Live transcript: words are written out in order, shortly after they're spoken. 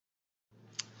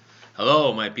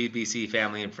Hello, my PPC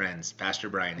family and friends. Pastor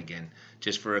Brian again.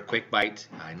 Just for a quick bite.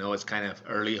 I know it's kind of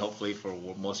early, hopefully, for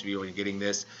most of you when you're getting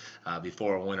this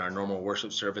before when our normal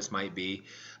worship service might be.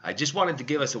 I just wanted to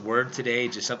give us a word today,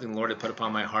 just something the Lord had put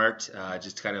upon my heart,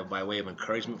 just kind of by way of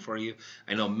encouragement for you.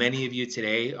 I know many of you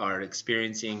today are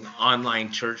experiencing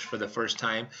online church for the first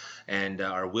time and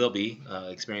or will be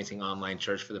experiencing online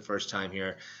church for the first time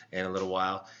here in a little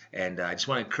while. And I just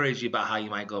want to encourage you about how you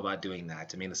might go about doing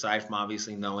that. I mean, aside from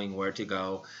obviously knowing where to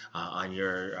go on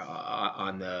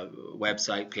the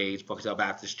website page,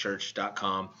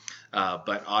 PocatelloBaptistChurch.com,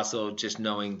 but also just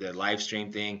knowing the live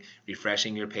stream thing,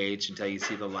 refreshing your page until you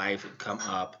see the live come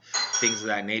up, things of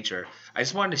that nature. I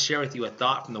just wanted to share with you a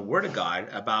thought from the Word of God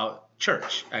about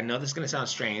church. I know this is going to sound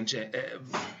strange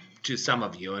to some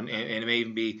of you, and it may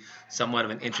even be somewhat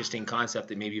of an interesting concept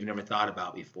that maybe you've never thought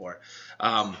about before.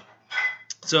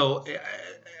 So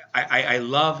I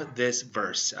love this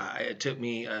verse. It took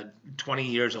me 20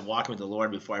 years of walking with the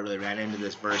Lord before I really ran into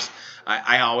this verse.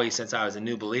 I always, since I was a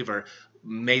new believer,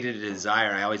 made it a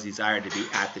desire. I always desired to be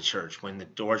at the church. When the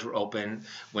doors were open,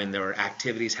 when there were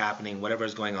activities happening, whatever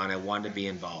was going on, I wanted to be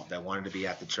involved. I wanted to be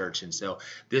at the church. And so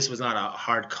this was not a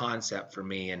hard concept for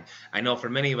me. And I know for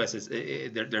many of us,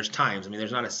 there's times. I mean,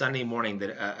 there's not a Sunday morning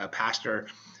that a pastor,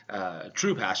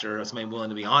 true pastor, or somebody willing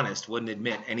to be honest, wouldn't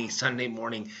admit any Sunday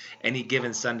morning, any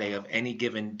given Sunday of any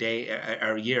given day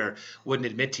or year, wouldn't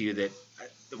admit to you that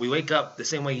we wake up the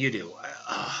same way you do.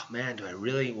 Oh, man, do I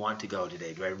really want to go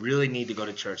today? Do I really need to go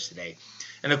to church today?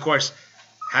 And of course,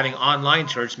 having online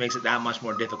church makes it that much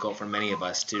more difficult for many of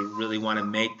us to really want to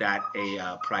make that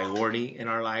a priority in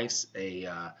our lives,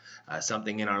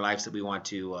 something in our lives that we want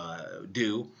to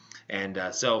do. And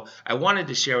so I wanted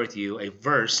to share with you a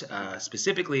verse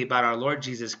specifically about our Lord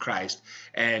Jesus Christ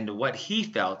and what he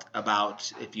felt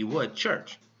about, if you would,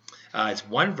 church. It's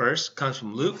one verse, comes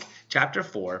from Luke chapter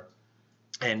 4,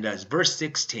 and it's verse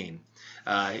 16.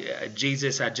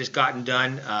 Jesus had just gotten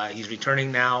done. He's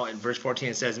returning now. In verse 14,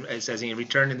 it says he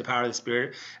returned in the power of the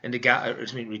Spirit in the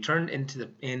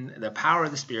power of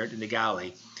the Spirit into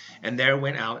Galilee. And there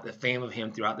went out the fame of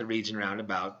him throughout the region round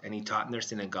about, and he taught in their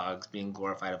synagogues, being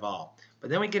glorified of all.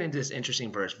 But then we get into this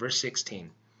interesting verse, verse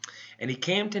 16. And he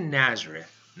came to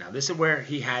Nazareth. Now, this is where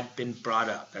he had been brought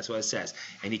up. That's what it says.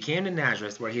 And he came to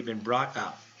Nazareth, where he had been brought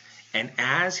up. And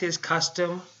as his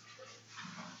custom...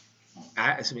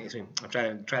 I'll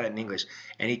try that in English.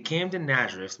 And he came to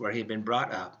Nazareth, where he had been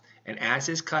brought up. And as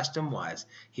his custom was,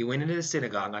 he went into the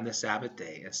synagogue on the Sabbath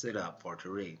day and stood up for to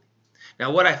read.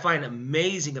 Now, what I find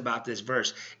amazing about this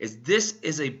verse is this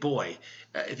is a boy.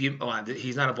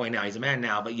 He's not a boy now; he's a man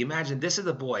now. But you imagine this is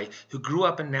a boy who grew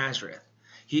up in Nazareth.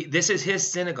 This is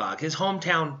his synagogue, his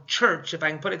hometown church, if I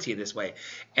can put it to you this way.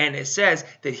 And it says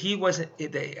that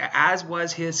as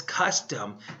was his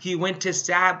custom, he went to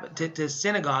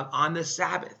synagogue on the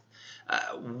Sabbath.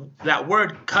 That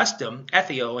word custom,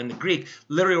 ethio in the Greek,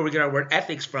 literally where we get our word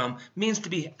ethics from, means to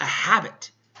be a habit.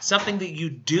 Something that you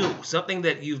do, something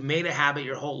that you've made a habit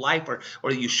your whole life, or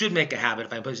that you should make a habit,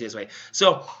 if I can put it this way.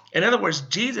 So, in other words,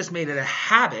 Jesus made it a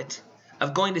habit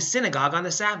of going to synagogue on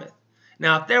the Sabbath.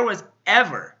 Now, if there was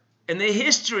ever in the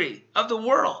history of the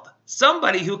world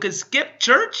somebody who could skip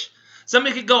church,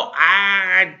 somebody could go,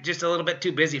 I'm just a little bit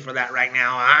too busy for that right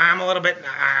now. I'm a little bit,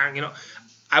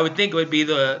 I would think it would be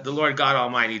the Lord God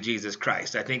Almighty, Jesus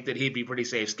Christ. I think that he'd be pretty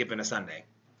safe skipping a Sunday.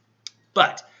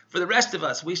 But for the rest of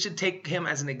us, we should take him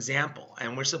as an example,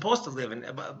 and we're supposed to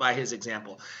live by his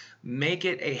example. Make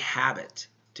it a habit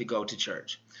to go to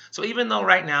church. So even though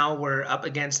right now we're up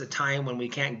against a time when we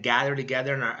can't gather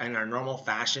together in our normal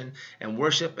fashion and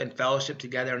worship and fellowship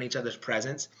together in each other's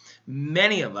presence,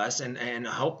 many of us, and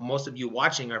I hope most of you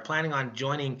watching, are planning on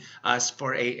joining us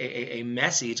for a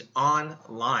message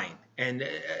online. And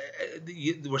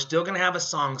we're still going to have a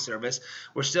song service.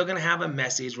 We're still going to have a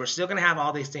message. We're still going to have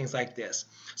all these things like this.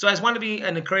 So I just want to be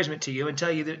an encouragement to you and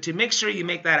tell you to make sure you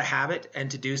make that a habit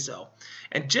and to do so.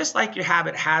 And just like your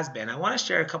habit has been, I want to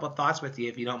share a couple of thoughts with you,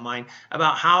 if you don't mind,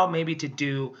 about how maybe to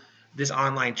do this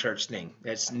online church thing.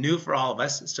 It's new for all of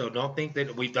us, so don't think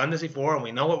that we've done this before and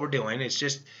we know what we're doing. It's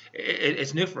just,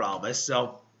 it's new for all of us.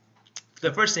 So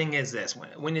the first thing is this: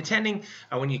 when attending,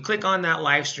 or when you click on that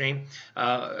live stream,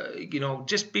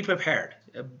 just be prepared.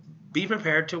 Be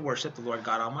prepared to worship the Lord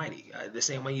God Almighty the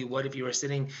same way you would if you were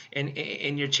sitting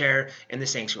in your chair in the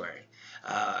sanctuary.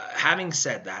 Having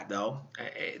said that, though,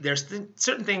 there's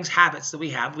certain things, habits that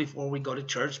we have before we go to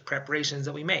church, preparations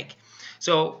that we make.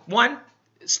 So one,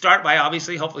 start by,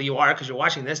 obviously, hopefully you are because you're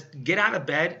watching this, get out of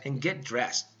bed and get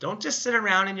dressed. Don't just sit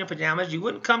around in your pajamas. You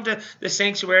wouldn't come to the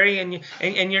sanctuary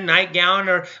in your nightgown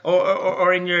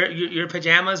or in your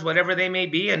pajamas, whatever they may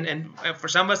be. And for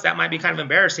some of us, that might be kind of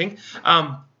embarrassing.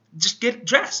 Just get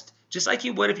dressed, just like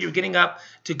you would if you're getting up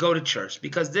to go to church,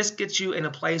 because this gets you in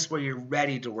a place where you're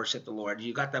ready to worship the Lord.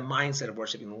 You got the mindset of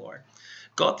worshiping the Lord.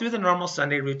 Go through the normal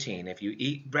Sunday routine. If you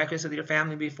eat breakfast with your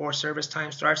family before service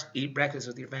time starts, eat breakfast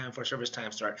with your family before service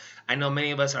time starts. I know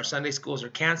many of us, our Sunday schools are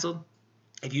canceled.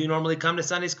 If you normally come to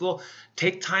Sunday school,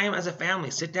 take time as a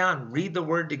family. Sit down, read the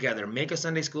Word together. Make a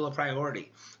Sunday school a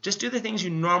priority. Just do the things you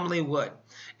normally would.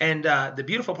 And the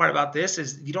beautiful part about this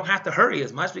is you don't have to hurry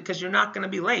as much because you're not going to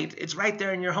be late. It's right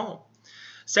there in your home.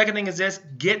 Second thing is this: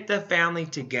 get the family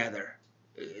together.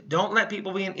 Don't let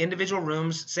people be in individual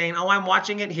rooms saying, oh, I'm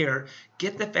watching it here.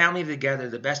 Get the family together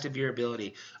the best of your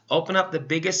ability. Open up the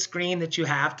biggest screen that you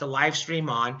have to live stream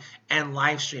on and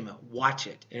live stream it. Watch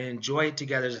it and enjoy it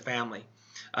together as a family.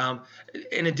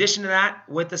 In addition to that,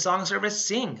 with the song service,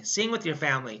 sing with your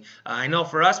family. I know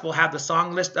for us, we'll have the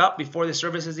song list up before the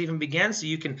services even begin, so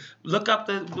you can look up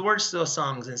the words to those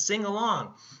songs and sing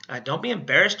along. Don't be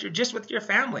embarrassed. You're just with your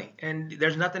family, and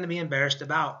there's nothing to be embarrassed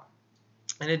about.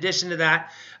 In addition to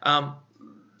that,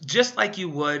 just like you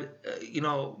would,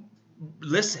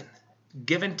 listen,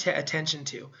 give attention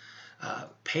to.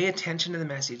 Pay attention to the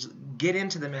message. Get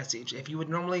into the message. If you would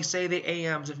normally say the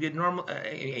AMs, if you'd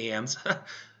AMs,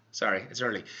 sorry, it's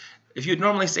early. If you'd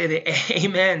normally say the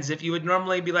amens, if you would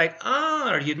normally be like,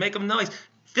 or you'd make them noise,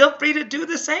 feel free to do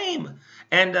the same.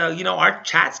 And, our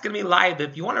chat's going to be live.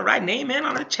 If you want to write an amen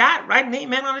on a chat, write an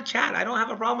amen on a chat. I don't have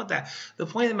a problem with that. The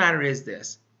point of the matter is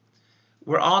this.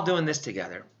 We're all doing this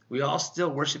together. We're all still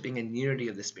worshiping in unity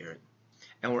of the Spirit.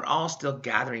 And we're all still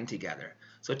gathering together.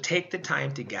 So take the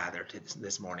time to gather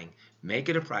this morning. Make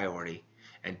it a priority.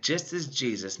 And just as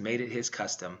Jesus made it his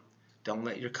custom, don't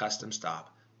let your custom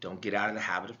stop. Don't get out of the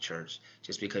habit of church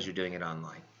just because you're doing it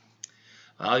online.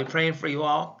 Well, I'll be praying for you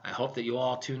all. I hope that you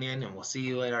all tune in, and we'll see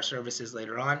you at our services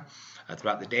later on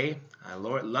throughout the day.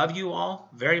 Lord, love you all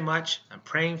very much. I'm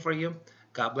praying for you.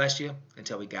 God bless you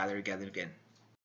until we gather together again.